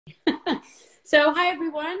So hi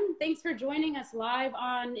everyone, thanks for joining us live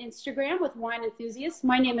on Instagram with Wine Enthusiasts.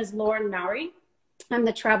 My name is Lauren Mowry. I'm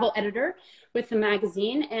the travel editor with the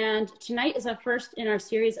magazine, and tonight is our first in our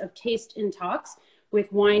series of Taste and Talks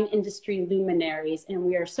with wine industry luminaries. And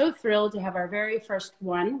we are so thrilled to have our very first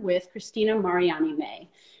one with Cristina Mariani May.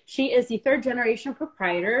 She is the third generation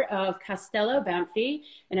proprietor of Castello Banfi,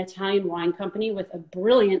 an Italian wine company with a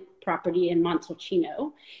brilliant property in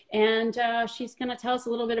Montalcino. And she's gonna tell us a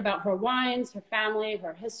little bit about her wines, her family,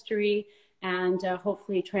 her history, and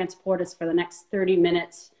hopefully transport us for the next 30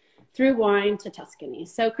 minutes through wine to Tuscany.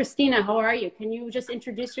 So Cristina, how are you? Can you just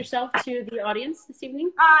introduce yourself to the audience this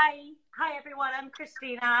evening? Hi everyone, I'm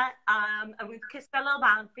Cristina. I'm with Castello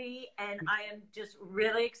Banfi, and I am just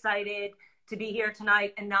really excited to be here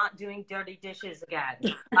tonight and not doing dirty dishes again.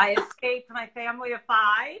 I escaped my family of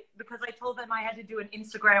 5 because I told them I had to do an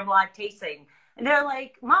Instagram live tasting. And they're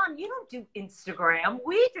like, Mom, you don't do Instagram.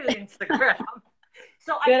 We do Instagram.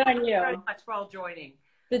 So Good thank on you you. very much for all joining.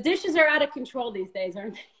 The dishes are out of control these days,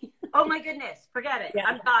 aren't they? Oh my goodness, forget it. Yeah.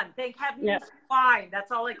 I'm done. Thank heaven it's fine.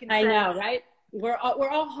 That's all I can say. I know, right? We're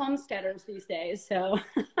all homesteaders these days, so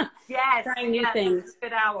yes, trying new things. It's a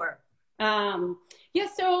good hour. I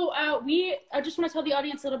just want to tell the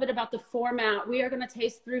audience a little bit about the format. We are going to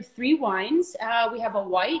taste through 3 wines. We have a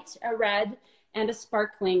white, a red, and a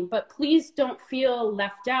sparkling, but please don't feel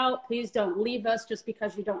left out. Please don't leave us just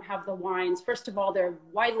because you don't have the wines. First of all, they're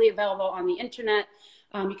widely available on the internet.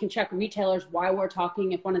 You can check retailers while we're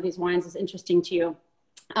talking if one of these wines is interesting to you.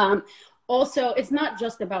 Also, it's not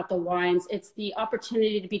just about the wines. It's the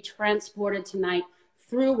opportunity to be transported tonight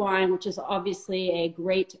through wine, which is obviously a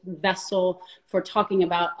great vessel for talking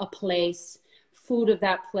about a place, food of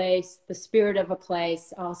that place, the spirit of a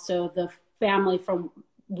place, also the family from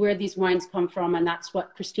where these wines come from, and that's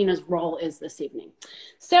what Cristina's role is this evening.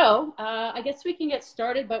 So I guess we can get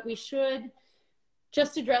started, but we should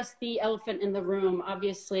just address the elephant in the room.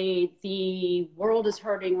 Obviously, the world is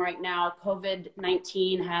hurting right now.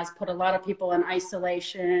 COVID-19 has put a lot of people in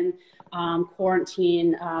isolation,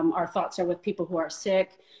 quarantine. Our thoughts are with people who are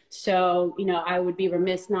sick. So, I would be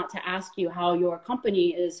remiss not to ask you how your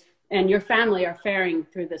company is and your family are faring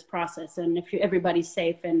through this process, and if everybody's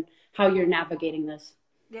safe and how you're navigating this.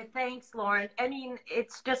 Yeah, thanks, Lauren. I mean,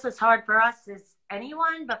 it's just as hard for us as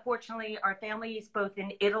anyone, but fortunately our families both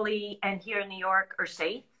in Italy and here in New York are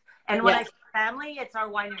safe. And when I say family, it's our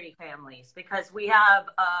winery families, because we have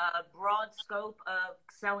a broad scope of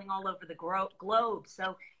selling all over the globe.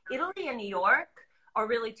 So Italy and New York are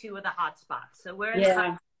really 2 of the hot spots. So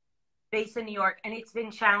we're based in New York, and it's been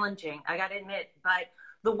challenging, I gotta admit, but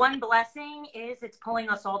the one blessing is it's pulling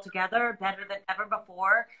us all together better than ever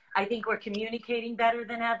before. I think we're communicating better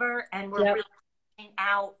than ever, and we're really reaching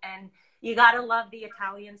out, and you got to love the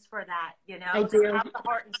Italians for that, I do. They have the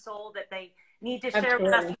heart and soul that they need to share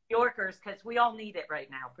with us New Yorkers, because we all need it right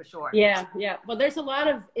now, for sure. Yeah. Well, there's a lot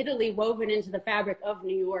of Italy woven into the fabric of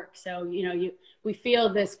New York. So, we feel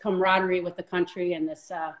this camaraderie with the country and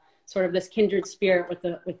this sort of this kindred spirit with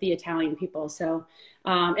the Italian people. So,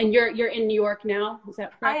 and you're in New York now, is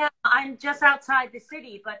that correct? I am. I'm just outside the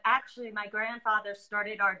city, but actually my grandfather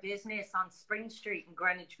started our business on Spring Street in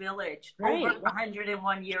Greenwich Village over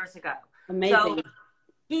 101 years ago. Amazing. So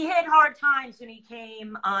he had hard times when he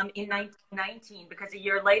came in 1919, because a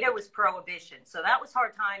year later was Prohibition. So that was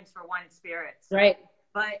hard times for wine and spirits. Right.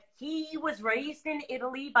 But he was raised in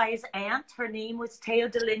Italy by his aunt. Her name was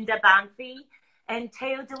Teodelinda Banfi. And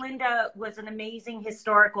Teodelinda was an amazing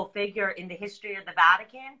historical figure in the history of the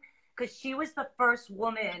Vatican, because she was the first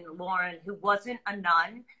woman, Lauren, who wasn't a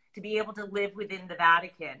nun to be able to live within the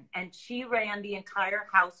Vatican. And she ran the entire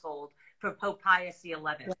household for Pope Pius XI.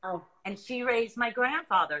 Wow. And she raised my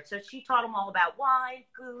grandfather. So she taught him all about wine,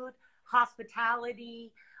 food,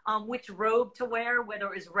 hospitality, which robe to wear, whether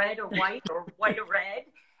it was red or white or white or red.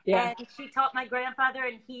 And she taught my grandfather,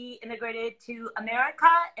 and he immigrated to America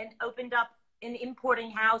and opened up an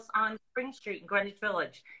importing house on Spring Street in Greenwich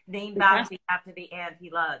Village, named after the aunt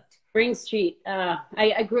he loved. Spring Street.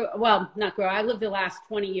 I lived the last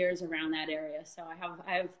 20 years around that area. So I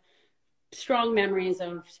have strong memories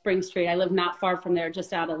of Spring Street. I live not far from there,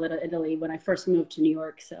 just out of Little Italy, when I first moved to New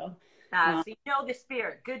York. So, so you know the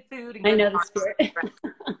spirit, good food. And good I know the spirit.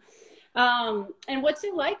 And what's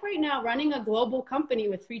it like right now running a global company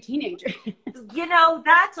with 3 teenagers?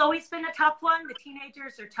 That's always been a tough one. The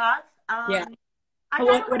teenagers are tough.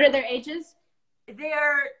 What are their ages?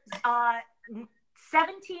 They're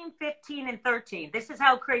 17, 15, and 13. This is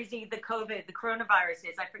how crazy the coronavirus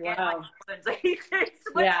is. I forget my children's ages.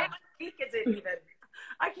 What week is it even?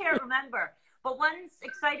 I can't remember. But one's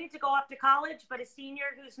excited to go off to college, but a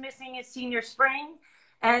senior who's missing his senior spring.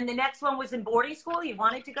 And the next one was in boarding school. He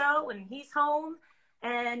wanted to go, and he's home.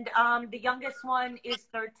 And the youngest one is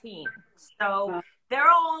 13. So they're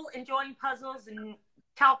all enjoying puzzles and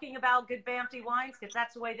talking about good Banffy wines because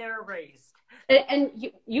that's the way they were raised. And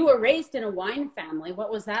you were raised in a wine family.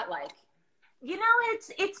 What was that like? You know,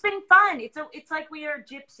 it's been fun. It's like we are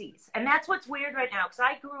gypsies, and that's what's weird right now. Because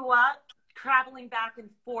I grew up traveling back and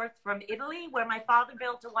forth from Italy, where my father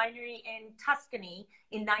built a winery in Tuscany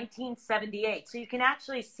in 1978. So you can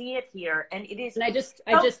actually see it here, and it is. And I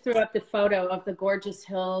just threw up the photo of the gorgeous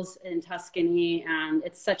hills in Tuscany, and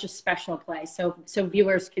it's such a special place. So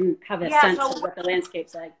viewers can have a sense of what the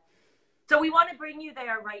landscape's like. So we want to bring you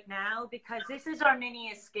there right now because this is our mini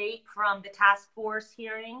escape from the task force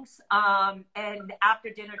hearings and after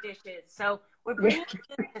dinner dishes. So we're bringing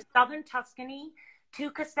you to southern Tuscany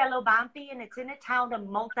to Castello Banfi, and it's in a town of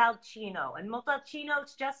Montalcino. And Montalcino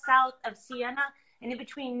is just south of Siena and in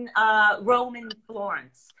between Rome and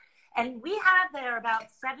Florence. And we have there about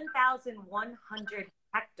 7,100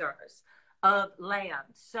 hectares of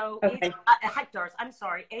land. So it's hectares. I'm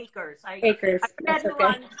sorry, acres. Acres. That's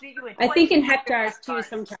okay. I think in hectares too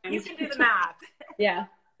sometimes. You can do the math. Yeah.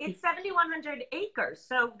 It's 7,100 acres.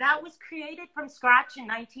 So that was created from scratch in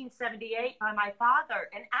 1978 by my father.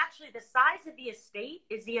 And actually the size of the estate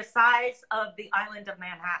is the size of the island of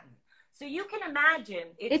Manhattan. So you can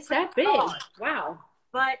imagine it's that big. Wow.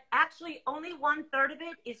 But actually only 1/3 of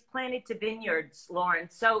it is planted to vineyards, Lauren.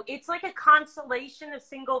 So it's like a constellation of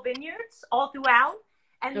single vineyards all throughout.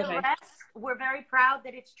 And the rest, we're very proud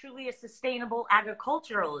that it's truly a sustainable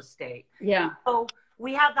agricultural estate. Yeah. So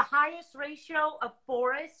we have the highest ratio of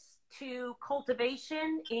forests to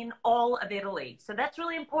cultivation in all of Italy. So that's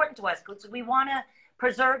really important to us because we want to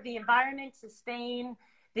preserve the environment, sustain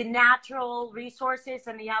the natural resources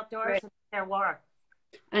and the outdoors and their water.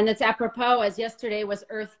 And it's apropos as yesterday was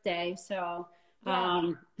Earth Day. So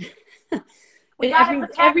every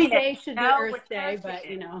day should be Earth Day, but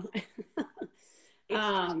you know.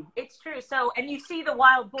 It's true. So, and you see the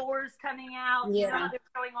wild boars coming out. Yeah. You know,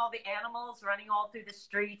 they're showing all the animals running all through the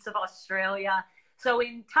streets of Australia. So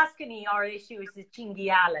in Tuscany, our issue is the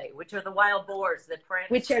cinghiale, which are the wild boars that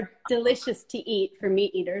prance. Which are delicious to eat for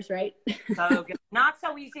meat eaters, right? So good. Not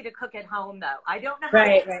so easy to cook at home, though. I don't know how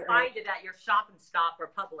you find it at your Shop and Stop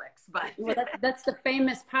or Publix, but well, that's the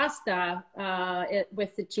famous pasta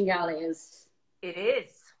with the cinghiale is. It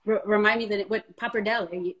is. Remind me that what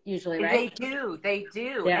pappardelle usually, right? They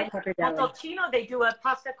do. Yeah, and pappardelle. Montalcino, they do a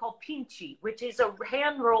pasta called pinci, which is a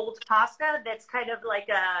hand-rolled pasta that's kind of like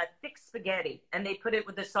a thick spaghetti, and they put it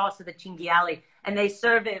with the sauce of the cinghiale, and they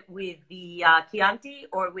serve it with the Chianti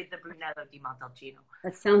or with the Brunello di Montalcino.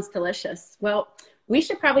 That sounds delicious. Well, we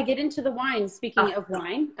should probably get into the wine. Speaking of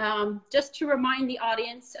wine, just to remind the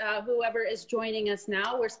audience, whoever is joining us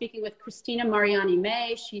now, we're speaking with Cristina Mariani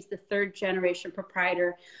May. She's the 3rd generation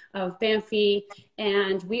proprietor of Banfi,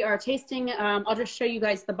 and we are tasting. I'll just show you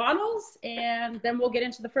guys the bottles, and then we'll get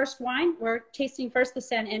into the first wine. We're tasting first the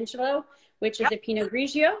San Angelo, which is a Pinot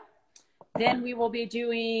Grigio. Then we will be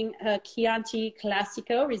doing a Chianti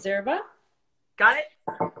Classico Reserva. Got it.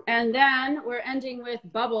 And then we're ending with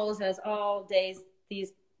bubbles, as all days.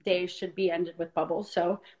 These days should be ended with bubbles.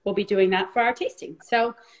 So we'll be doing that for our tasting.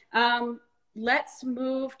 So let's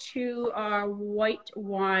move to our white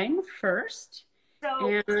wine first.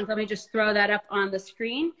 And let me just throw that up on the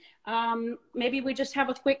screen. Maybe we just have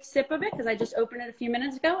a quick sip of it because I just opened it a few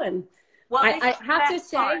minutes ago. And well, I have to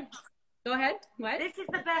say, go ahead. What? This is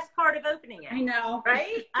the best part of opening it. I know.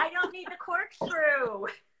 Right? I don't need the corkscrew.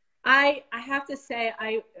 I have to say,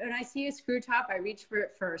 when I see a screw top, I reach for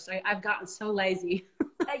it first. I've gotten so lazy.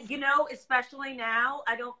 You know, especially now,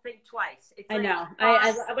 I don't think twice. I know.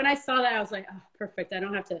 When I saw that, I was like, oh, perfect. I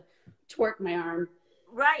don't have to twerk my arm.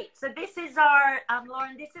 Right. So this is our,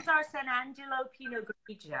 Lauren, this is our San Angelo Pinot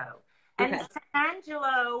Grigio. And San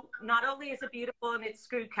Angelo not only is it beautiful in its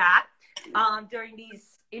screw cap during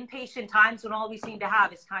these impatient times when all we seem to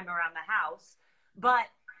have is time around the house, but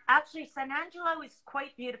actually, San Angelo is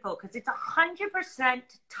quite beautiful because it's 100%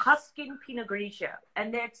 Tuscan Pinot Grigio.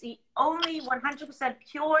 And that's the only 100%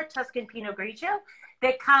 pure Tuscan Pinot Grigio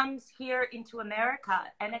that comes here into America.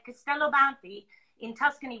 And at Castello Banfi in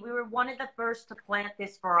Tuscany, we were one of the first to plant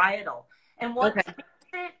this varietal. And what makes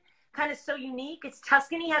it kind of so unique is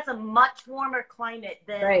Tuscany has a much warmer climate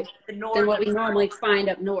than the north. Than what we normally find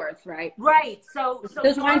up north, right? Right. So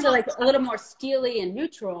those wines are like a little more steely and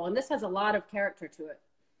neutral, and this has a lot of character to it.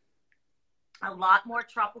 A lot more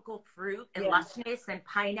tropical fruit and lushness and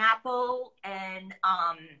pineapple and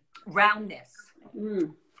roundness,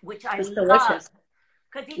 which I love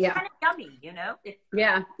because it's kind of yummy, you know?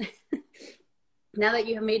 Now that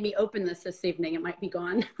you have made me open this evening, it might be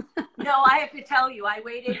gone. No, I have to tell you, I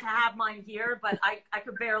waited to have mine here, but I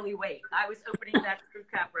could barely wait. I was opening that screw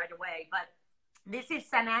cap right away. But this is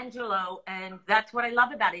San Angelo, and that's what I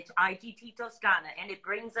love about it. It's IGT Toscana, and it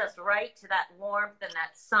brings us right to that warmth and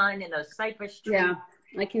that sun and those cypress trees. Yeah,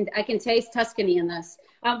 I can taste Tuscany in this.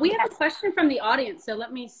 We have a question from the audience, so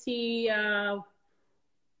let me see. Oh,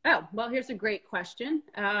 well, here's a great question.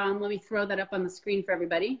 Let me throw that up on the screen for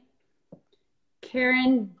everybody.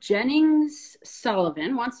 Karen Jennings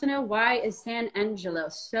Sullivan wants to know, why is San Angelo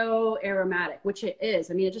so aromatic? Which it is.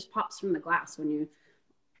 I mean, it just pops from the glass when you...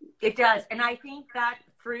 It does. And I think that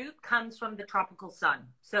fruit comes from the tropical sun.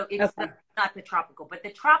 So it's not the tropical, but the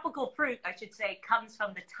tropical fruit, I should say, comes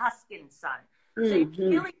from the Tuscan sun. So it's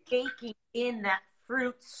really baking in that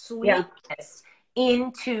fruit sweetness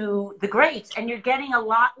into the grapes. And you're getting a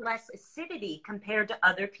lot less acidity compared to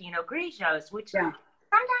other Pinot Grigios, which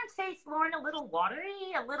sometimes tastes, Lauren, a little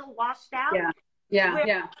watery, a little washed out.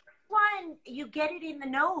 One, you get it in the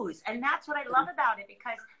nose. And that's what I love about it,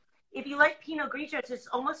 because if you like Pinot Grigio, it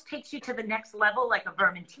almost takes you to the next level, like a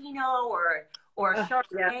Vermentino or a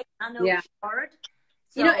Chardonnay. Chard.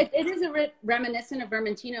 So, you know, it is a reminiscent of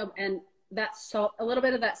Vermentino, and that salt, a little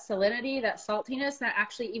bit of that salinity, that saltiness, that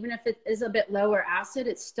actually, even if it is a bit lower acid,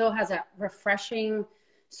 it still has a refreshing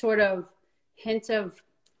sort of hint of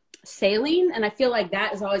saline. And I feel like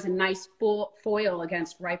that is always a nice foil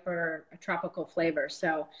against riper tropical flavors.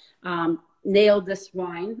 So nailed this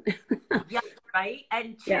wine. Yeah, right.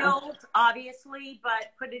 And chilled, obviously,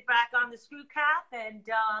 but put it back on the screw cap and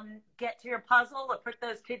get to your puzzle or put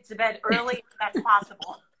those kids to bed early if that's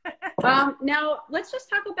possible. Now let's just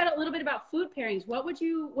talk about a little bit about food pairings. What would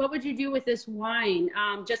you do with this wine?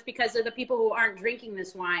 Just because of the people who aren't drinking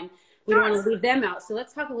this wine, we don't want to leave them out. So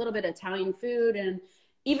let's talk a little bit of Italian food, and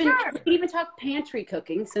even we can even talk pantry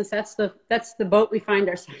cooking, since that's the boat we find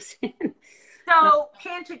ourselves in. So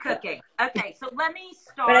pantry cooking. Okay, so let me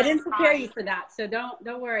start. But I didn't prepare you for that, so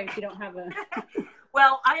don't worry if you don't have a.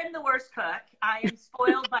 Well, I am the worst cook. I am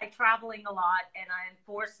spoiled by traveling a lot, and I am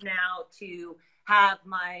forced now to have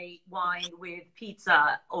my wine with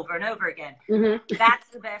pizza over and over again. That's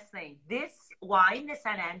the best thing. This wine, the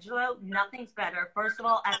San Angelo, nothing's better, first of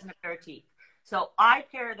all, as an aperitif. So I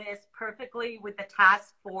pair this perfectly with the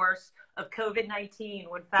task force of COVID-19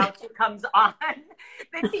 when Fauci comes on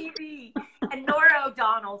the TV. And Nora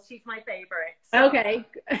O'Donnell, she's my favorite. So okay.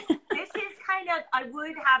 This is kind of, I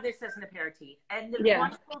would have this as an aperitif. And the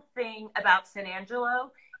wonderful thing about San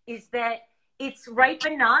Angelo is that it's ripe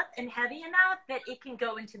enough and heavy enough that it can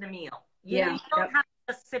go into the meal. You don't have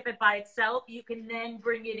to just sip it by itself. You can then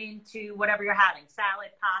bring it into whatever you're having,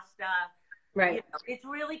 salad, pasta. Right. You know, it's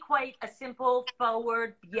really quite a simple,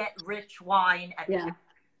 forward, yet rich wine.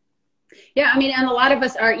 Yeah, I mean, and a lot of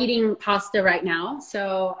us are eating pasta right now.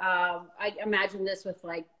 So I imagine this with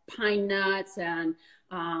like pine nuts and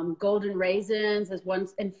golden raisins as one,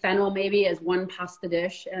 and fennel maybe as one pasta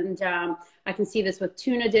dish. And I can see this with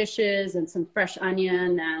tuna dishes and some fresh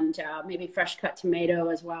onion and maybe fresh cut tomato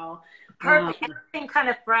as well. Perfect. Everything kind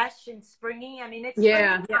of fresh and springy. I mean, it's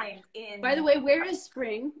springtime in... By the way, where is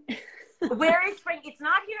spring? Where is spring? It's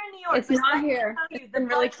not here in New York. It's not here. It's been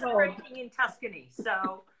really cold. In Tuscany,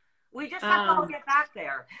 so we just have to all get back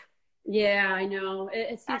there. Yeah, I know.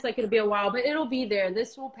 It seems like it'll be a while, but it'll be there.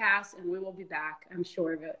 This will pass, and we will be back. I'm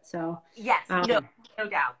sure of it. So yes, no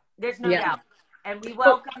doubt. There's no doubt. And we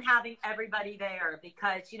welcome having everybody there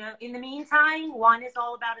because, you know, in the meantime, wine is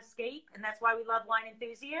all about escape, and that's why we love wine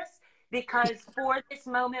enthusiasts. Because for this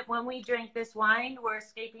moment, when we drink this wine, we're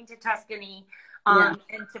escaping to Tuscany. And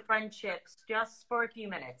to friendships just for a few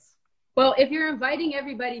minutes. Well, if you're inviting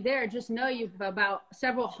everybody there, just know you've about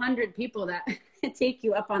several hundred people that take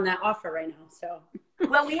you up on that offer right now. So,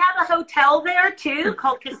 well, we have a hotel there too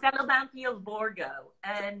called Castello Banfield Borgo,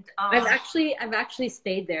 and I've actually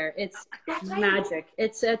stayed there. It's magic.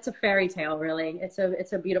 It's a fairy tale, really. It's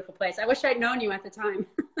a beautiful place. I wish I'd known you at the time.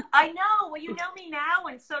 I know. Well, you know me now,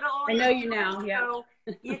 and so do all. I know you now. Yeah. So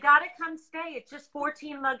you got to come stay. It's just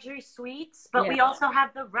 14 luxury suites, but we also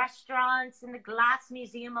have the restaurants and the glass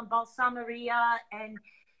museum in Balsameria, and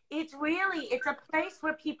it's a place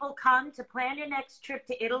where people come to plan your next trip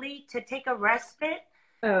to Italy, to take a respite.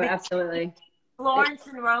 Oh, absolutely. Florence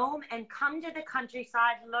and Rome, and come to the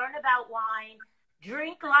countryside, learn about wine,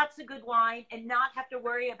 drink lots of good wine, and not have to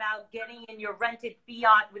worry about getting in your rented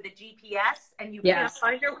Fiat with a GPS and you can't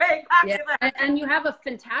find your way back to the... And you have a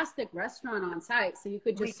fantastic restaurant on site, so you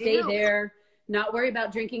could just stay there, not worry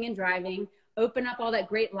about drinking and driving, open up all that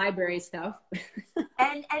great library stuff.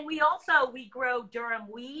 And we grow Durham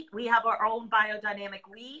wheat. We have our own biodynamic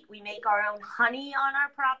wheat. We make our own honey on our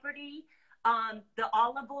property. the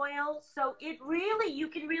olive oil. So it really, you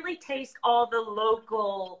can really taste all the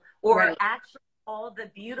local, or right. actually all the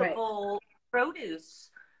beautiful produce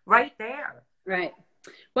right there. Right.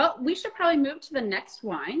 Well, we should probably move to the next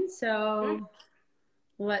wine. So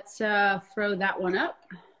let's throw that one up.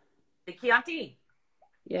 The Chianti.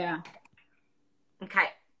 Yeah. Okay.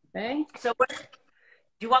 Okay. So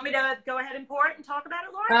do you want me to go ahead and pour it and talk about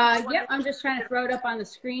it, Lauren? Yep, I'm just trying to throw it up on the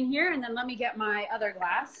screen here, and then let me get my other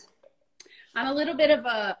glass. I'm a little bit of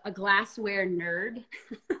a glassware nerd.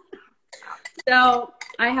 So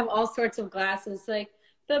I have all sorts of glasses, like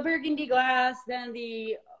the burgundy glass, then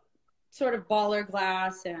the sort of baller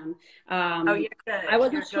glass, and you're good. I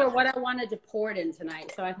wasn't sure what I wanted to pour it in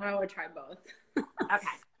tonight, so I thought I would try both. Okay.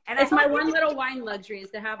 And it's my one little wine luxury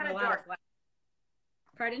is to have a lot of glass.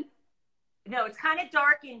 Pardon? No, it's kind of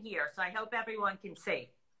dark in here, so I hope everyone can see.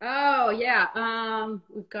 Oh yeah,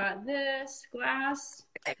 we've got this glass,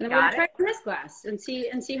 and I'm going to try this glass and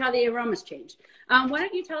see how the aromas change. Why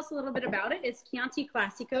don't you tell us a little bit about it? It's Chianti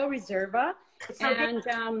Classico Reserva, and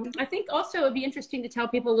I think also it'd be interesting to tell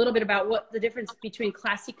people a little bit about what the difference between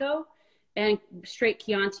Classico and straight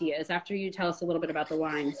Chianti is. After you tell us a little bit about the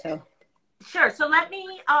wine, so sure. So let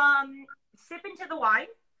me sip into the wine,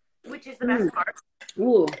 which is the best part.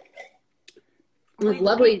 Ooh. There's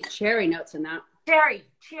lovely cherry notes in that.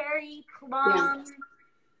 Cherry, plum,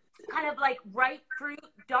 kind of like ripe fruit,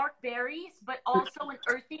 dark berries, but also an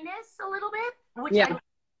earthiness a little bit, which I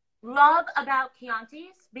love about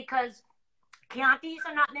Chiantis, because Chiantis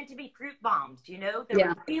are not meant to be fruit bombs, you know?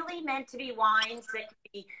 They're really meant to be wines that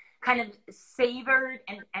can be kind of savored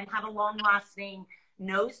and have a long-lasting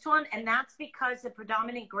nose to them, and that's because the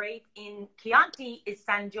predominant grape in Chianti is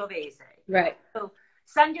Sangiovese. Right. So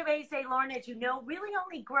Sangiovese, Lauren, as you know, really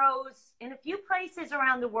only grows in a few places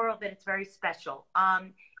around the world that it's very special.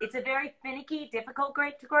 It's a very finicky, difficult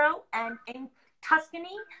grape to grow. And in Tuscany,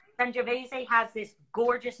 Sangiovese has this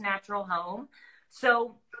gorgeous natural home.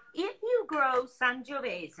 So if you grow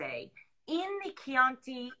Sangiovese in the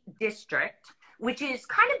Chianti district, which is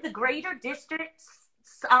kind of the greater districts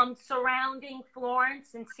surrounding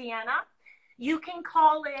Florence and Siena, you can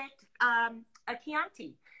call it a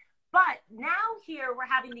Chianti. But now here we're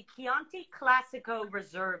having the Chianti Classico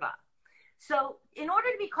Reserva. So in order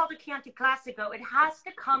to be called a Chianti Classico, it has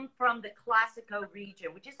to come from the Classico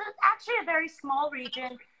region, which is actually a very small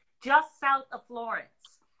region just south of Florence.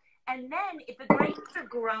 And then if the grapes are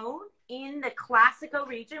grown in the Classico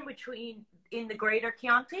region, in the greater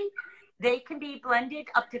Chianti, they can be blended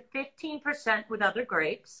up to 15% with other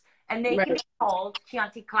grapes, and they can be called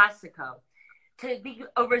Chianti Classico. To be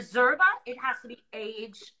a Reserva, it has to be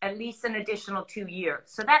aged at least an additional 2 years.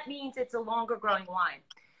 So that means it's a longer growing wine.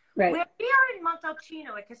 Right. We're here in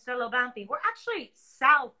Montalcino at Castello Banfi. We're actually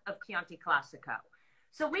south of Chianti Classico.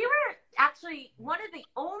 So we were actually one of the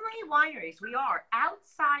only wineries we are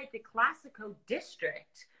outside the Classico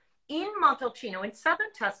district in Montalcino in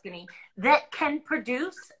southern Tuscany that can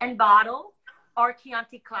produce and bottle our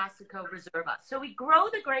Chianti Classico Reserva. So we grow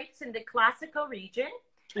the grapes in the Classico region.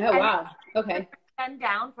 Oh, wow. Okay. And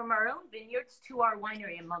down from our own vineyards to our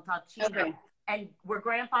winery in Montalcino. Okay. And we're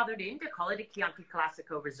grandfathered in to call it a Chianti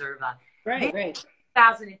Classico Reserva. Right.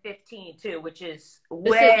 2015 too, which is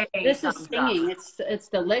this is stinging. It's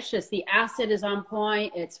delicious. The acid is on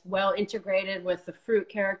point. It's well integrated with the fruit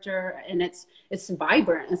character, and it's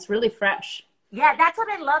vibrant. It's really fresh. Yeah, that's what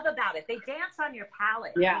I love about it. They dance on your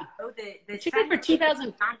palate. Yeah. You know, the chicken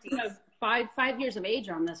for 5 years of age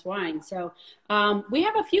on this wine. So we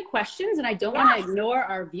have a few questions, and I don't want to ignore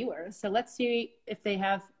our viewers. So let's see if they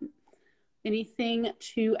have anything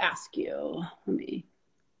to ask you. Let me.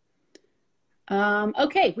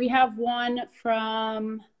 Okay, we have one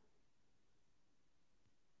from,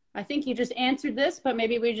 I think you just answered this, but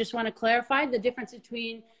maybe we just want to clarify the difference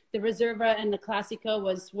between the Reserva and the Classico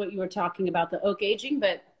was what you were talking about, the oak aging,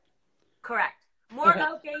 but. Correct. More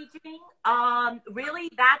oak aging. Really,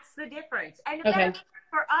 that's the difference. And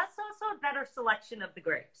for us, also a better selection of the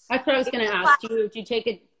grapes. That's what I was going to ask. Do you take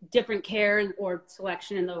a different care or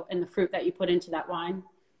selection in the fruit that you put into that wine?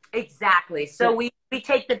 Exactly. So we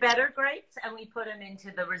take the better grapes and we put them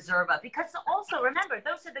into the Reserva, because also remember,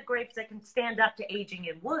 those are the grapes that can stand up to aging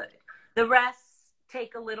in wood. The rest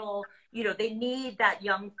take a little, they need that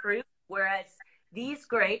young fruit, whereas these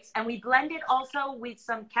grapes, and we blend it also with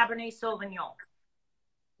some Cabernet Sauvignon,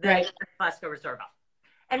 the Classico Reserva.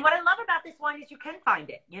 And what I love about this wine is you can find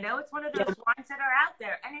it. It's one of those wines that are out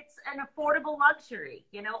there, and it's an affordable luxury.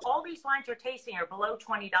 All these wines we're tasting are below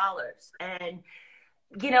 $20. And,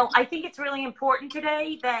 I think it's really important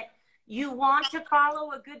today that you want to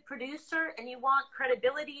follow a good producer and you want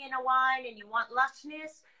credibility in a wine and you want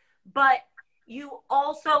lushness, but you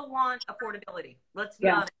also want affordability. Let's be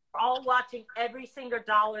honest. We're all watching every single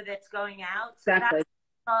dollar that's going out. So Exactly. that's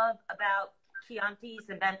what I love about Chianti's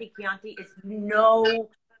and Bentley Chianti is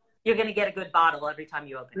you're going to get a good bottle every time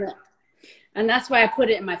you open it. And that's why I put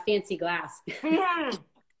it in my fancy glass.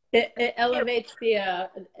 It elevates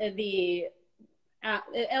it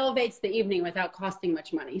elevates the evening without costing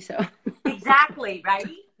much money. So exactly, right?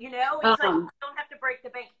 You know, it's like you don't have to break the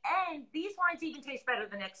bank. And these wines even taste better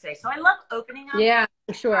the next day. So I love opening them. Yeah,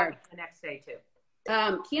 for sure. The next day too.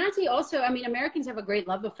 Chianti also, I mean, Americans have a great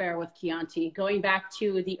love affair with Chianti, going back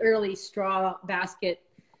to the early straw basket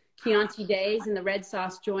Chianti days and the red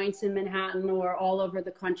sauce joints in Manhattan or all over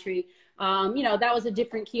the country. You know, that was a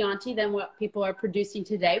different Chianti than what people are producing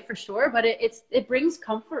today, for sure. But it brings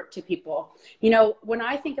comfort to people. You know, when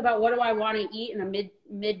I think about what do I want to eat in a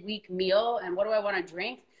midweek meal and what do I want to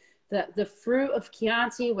drink, the fruit of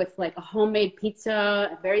Chianti with like a homemade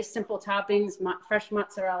pizza, very simple toppings, fresh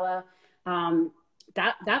mozzarella.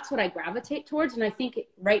 That's what I gravitate towards. And I think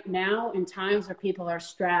right now, in times where people are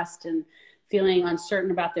stressed and feeling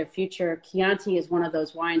uncertain about their future, Chianti is one of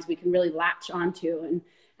those wines we can really latch onto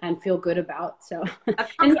and feel good about. So,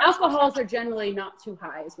 and the alcohols are generally not too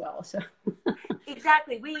high as well. So,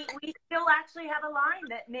 exactly. We still actually have a line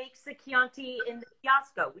that makes the Chianti in the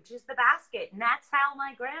fiasco, which is the basket, and that's how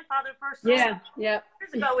my grandfather first sold it years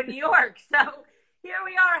ago in New York. So here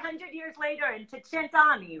we are, 100 years later, into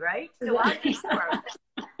Cent'anni, right? So I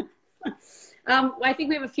think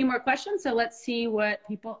we have a few more questions, so let's see what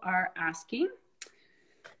people are asking.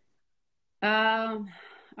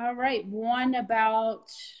 All right, one about,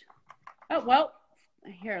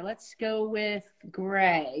 here, let's go with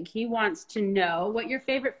Greg. He wants to know what your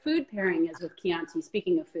favorite food pairing is with Chianti,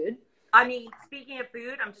 speaking of food. I mean, speaking of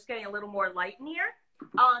food, I'm just getting a little more light in here.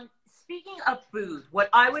 Speaking of food, what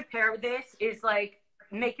I would pair with this is like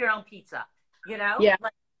make your own pizza, you know? Yeah.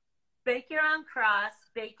 Like, bake your own crust,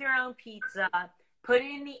 bake your own pizza, put it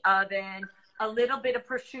in the oven, a little bit of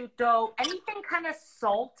prosciutto, anything kind of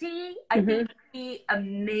salty, I think would be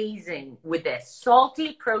amazing with this.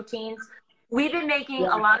 Salty proteins. We've been making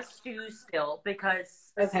a lot of stews still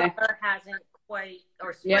because summer hasn't quite,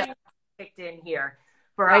 or spring kicked in here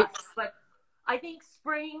for us. But I think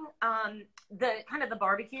spring, the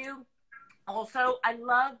barbecue. Also, I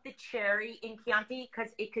love the cherry in Chianti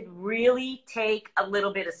because it could really take a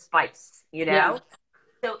little bit of spice, you know? Yeah.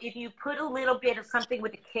 So if you put a little bit of something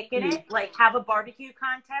with a kick in it, like have a barbecue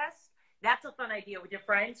contest, that's a fun idea with your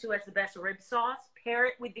friends who has the best rib sauce. Pair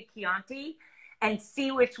it with the Chianti and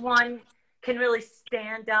see which one can really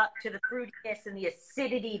stand up to the fruitiness and the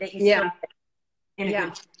acidity that you still get in a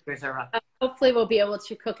good preserve. Hopefully we'll be able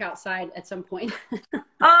to cook outside at some point.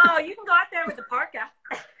 Oh, you can go out there with the parka.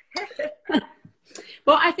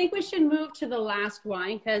 Well, I think we should move to the last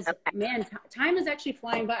wine because, man, time is actually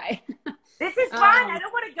flying by. This is fun. I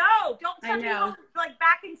don't want to go. Don't tell me I'm like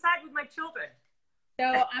back inside with my children.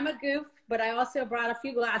 So I'm a goof, but I also brought a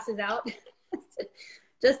few glasses out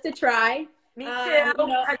just to try. Me too.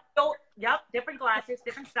 Yep, different glasses,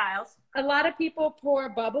 different styles. A lot of people pour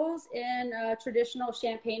bubbles in a traditional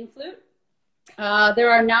champagne flute.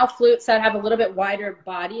 There are now flutes that have a little bit wider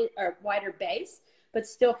body or wider base, but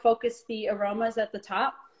still focus the aromas at the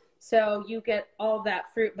top. So you get all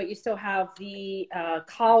that fruit, but you still have the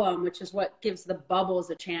column, which is what gives the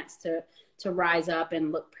bubbles a chance to rise up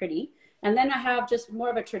and look pretty. And then I have just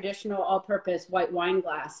more of a traditional all-purpose white wine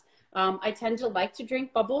glass. I tend to like to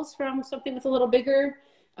drink bubbles from something with a little bigger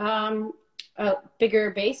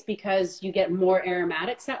base because you get more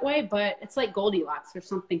aromatics that way, but it's like Goldilocks. There's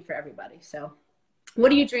something for everybody. So what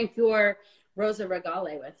do you drink your Rosa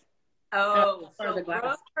Regale with? Oh, so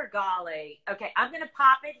Rosa Regale. Okay, I'm going to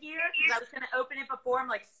pop it here because I was going to open it before. I'm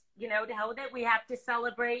like, you know, to hell with it. We have to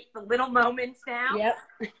celebrate the little moments now. Yep.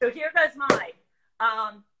 So here goes mine.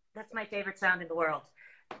 That's my favorite sound in the world.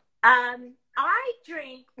 I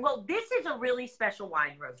drink, well, this is a really special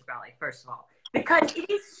wine, Rosa Regale, first of all, because it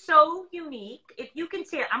is so unique. If you can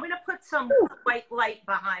see it, I'm going to put some white light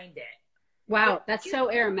behind it. Wow, that's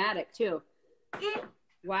so aromatic too.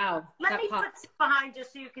 Wow. Let me put this behind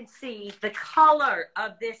just so you can see the color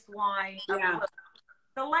of this wine. Yeah.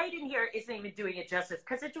 The light in here isn't even doing it justice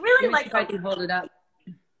because it's really like. If I can hold it up.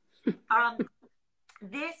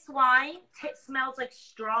 This wine smells like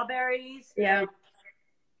strawberries. Yeah.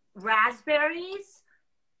 Raspberries.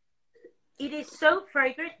 It is so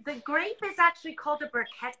fragrant. The grape is actually called a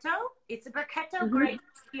Berchetto. It's a Berchetto grape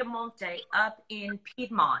Piemonte up in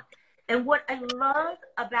Piedmont. And what I love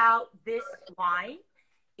about this wine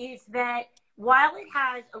is that while it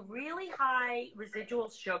has a really high residual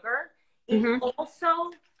sugar, it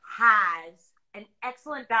also has an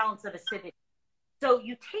excellent balance of acidity. So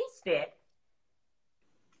you taste it,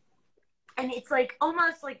 and it's like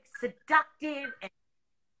almost like seductive and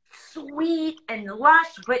sweet and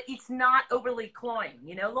lush, but it's not overly cloying.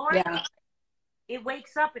 You know, Lauren? Yeah. It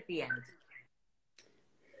wakes up at the end.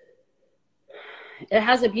 It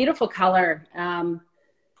has a beautiful color. I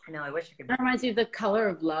know. I wish I could. It reminds me of the color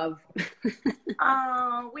of love.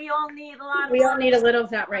 Oh, we all need a lot. We all need a little of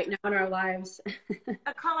that right now in our lives.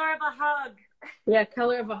 A color of a hug. Yeah,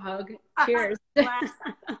 color of a hug. Cheers.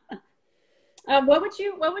 What would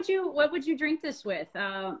you drink this with?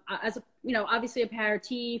 As a, you know, obviously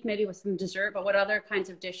aperitif, maybe with some dessert, but what other kinds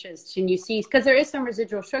of dishes can you see? Because there is some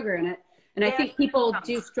residual sugar in it. And I think people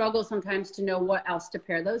do struggle sometimes to know what else to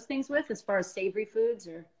pair those things with as far as savory foods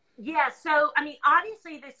or. Yeah. So, I mean,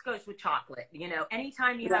 obviously this goes with chocolate, you know,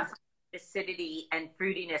 anytime you have acidity and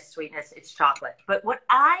fruitiness, sweetness, it's chocolate. But what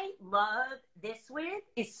I love this with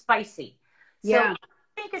is spicy. So when you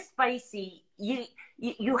think of spicy, you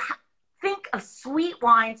think of sweet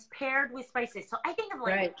wines paired with spices. So I think of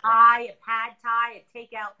like a Thai, a pad Thai, a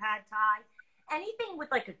takeout pad Thai, anything with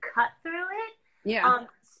like a cut through it. Yeah.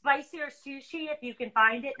 Spicy or sushi if you can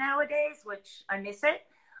find it nowadays, which I miss it.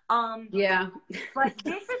 But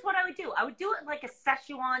this is what I would do. I would do it like a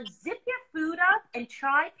Szechuan. Zip your food up and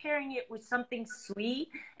try pairing it with something sweet,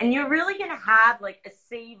 and you're really gonna have like a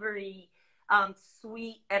savory,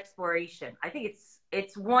 sweet exploration. I think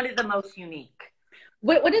it's one of the most unique.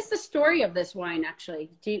 What is the story of this wine actually?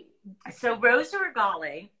 So Rosa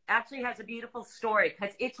Regale actually has a beautiful story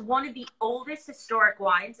because it's one of the oldest historic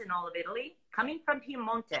wines in all of Italy, coming from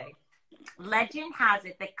Piemonte. Legend has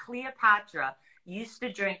it that Cleopatra used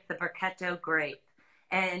to drink the Berchetto grape.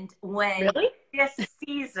 And when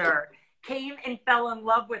Caesar came and fell in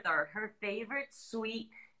love with her, her favorite sweet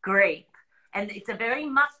grape, and it's a very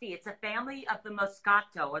musty, it's a family of the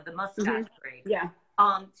Moscato or the Muscat grape. Yeah.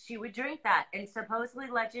 She would drink that. And supposedly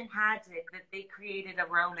legend has it that they created a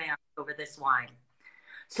romance over this wine.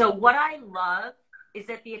 So what I love is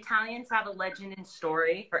that the Italians have a legend and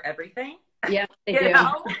story for everying. Yeah, they you do.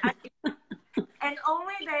 know? And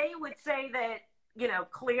only they would say that, you know,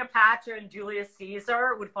 Cleopatra and Julius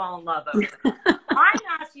Caesar would fall in love over it. I'm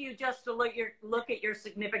asking you just to look at your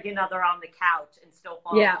significant other on the couch and still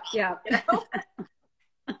fall in love. Yeah. You know?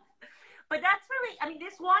 But that's really, I mean,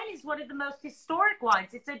 this wine is one of the most historic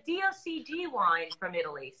wines. It's a DOCG wine from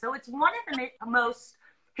Italy. So it's one of the most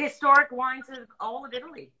historic wines of all of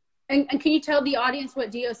Italy. And can you tell the audience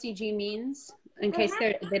what DOCG means in case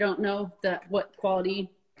they don't know what quality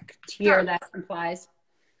tier that implies?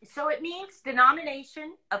 So it means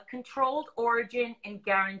denomination of controlled origin and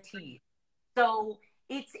guaranteed. So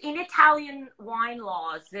it's in Italian wine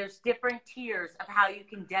laws, there's different tiers of how you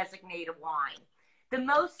can designate a wine. The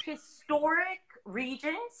most historic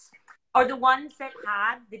regions are the ones that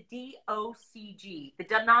have the DOCG, the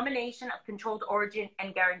denomination of controlled origin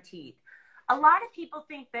and guaranteed. A lot of people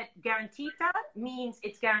think that garantita means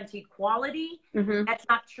it's guaranteed quality. That's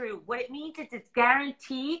not true. What it means is it's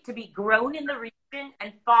guaranteed to be grown in the region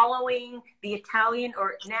and following the Italian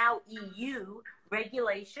or now EU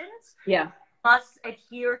regulations. Yeah. Must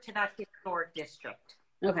adhere to that historic district.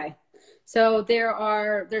 Okay. So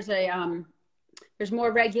there's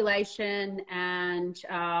more regulation, and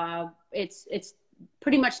it's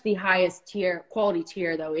pretty much the highest quality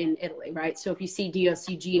tier though in Italy, right? So if you see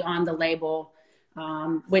DOCG on the label,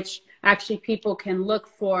 which actually people can look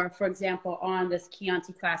for example, on this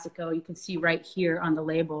Chianti Classico, you can see right here on the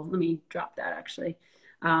label. Let me drop that actually.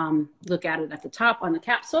 Look at it at the top on the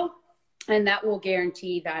capsule, and that will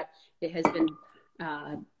guarantee that it has been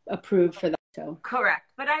approved for that. So. Correct.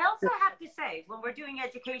 But I also have to say, when we're doing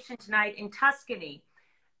education tonight in Tuscany,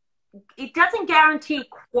 it doesn't guarantee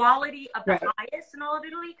quality of the highest in all of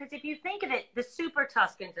Italy, because if you think of it, the super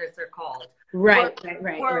Tuscans, as they're called,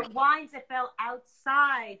 were wines that fell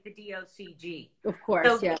outside the DOCG. Of course,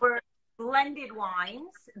 so they were blended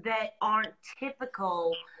wines that aren't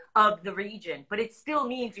typical of the region, but it still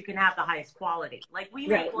means you can have the highest quality. Like we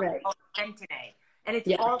make one called Centenary, and it's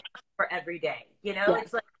all for every day. You know,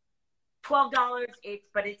 it's like $12.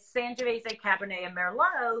 But it's Sangiovese, Cabernet, and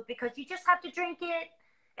Merlot, because you just have to drink it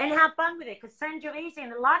and have fun with it. Because Sangiovese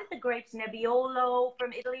and a lot of the grapes, Nebbiolo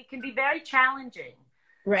from Italy, can be very challenging.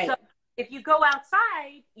 Right. So if you go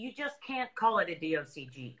outside, you just can't call it a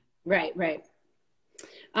DOCG. Right.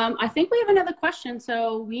 I think we have another question,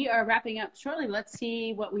 so we are wrapping up shortly. Let's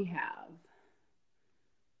see what we have.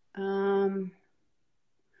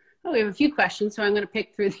 We have a few questions, so I'm going to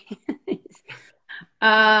pick through these.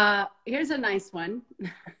 Here's a nice one.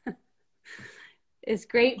 is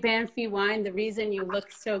Great Banffy Wine the reason you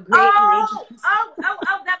look so great?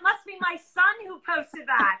 That must be my son who posted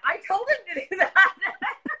that. I told him to do that.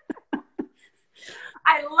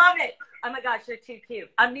 I love it. Oh my gosh, you're too cute.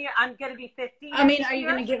 I'm going to be 50. I mean, are you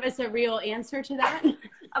going to give us a real answer to that?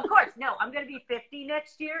 Of course. No, I'm going to be 50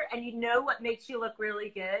 next year. And you know what makes you look really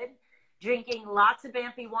good? Drinking lots of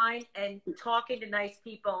Banffy wine and talking to nice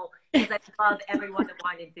people, because I love everyone at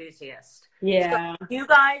Wine Enthusiast. Yeah. So you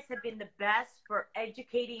guys have been the best for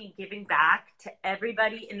educating and giving back to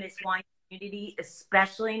everybody in this wine community,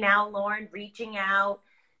 especially now, Lauren, reaching out,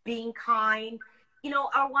 being kind. You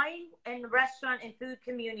know, our wine and restaurant and food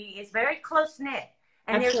community is very close-knit.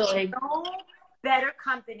 And Absolutely. There's no better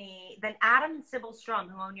company than Adam and Sybil Strum,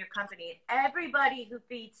 who own your company. Everybody who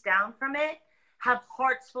feeds down from it have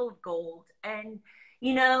hearts full of gold. And,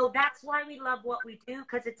 you know, that's why we love what we do,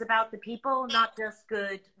 because it's about the people, not just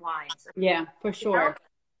good wines. Yeah, for sure.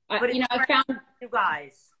 But you know, I found you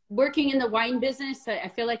guys working in the wine business, I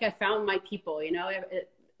feel like I found my people. You know,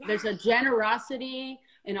 there's a generosity,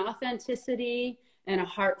 an authenticity, and a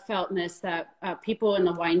heartfeltness that people in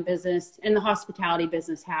the wine business, in the hospitality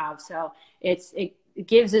business have. So it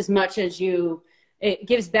gives as much as it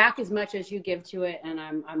gives back as much as you give to it. And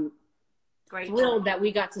I'm thrilled that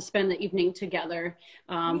we got to spend the evening together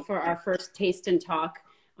for our first taste and talk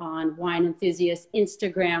on Wine Enthusiast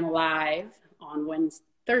Instagram Live on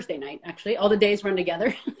Thursday night. Actually, all the days run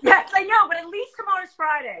together. Yes, I know, but at least tomorrow's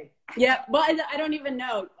Friday. Yeah, well, I don't even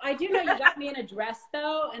know. I do know you got me in a dress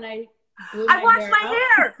though, and I washed my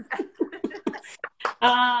hair.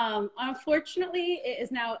 Unfortunately, it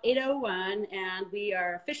is now 8:01, and we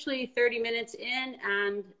are officially 30 minutes in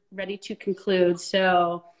and ready to conclude.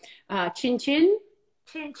 So, chin chin.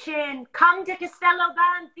 Chin chin. Come to Castello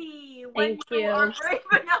Banffy when you are brave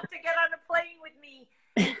enough to get on a plane with me.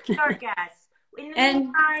 Our guests. In the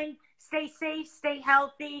meantime, stay safe, stay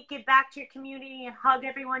healthy, get back to your community, and hug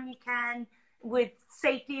everyone you can with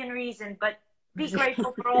safety and reason. But be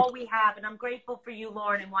grateful for all we have, and I'm grateful for you,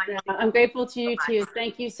 Lauren, and Wine. I'm grateful to you too.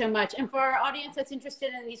 Thank you so much. And for our audience that's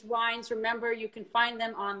interested in these wines, remember you can find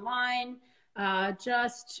them online.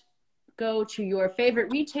 Just go to your favorite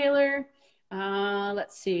retailer.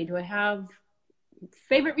 Let's see, do I have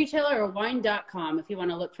favorite retailer or wine.com if you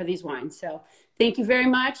want to look for these wines. So thank you very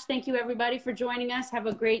much. Thank you everybody for joining us. Have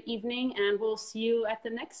a great evening, and we'll see you at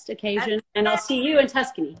the next occasion. And I'll see you in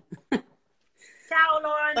Tuscany. Ciao,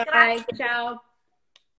 Lauren. Bye. Ciao.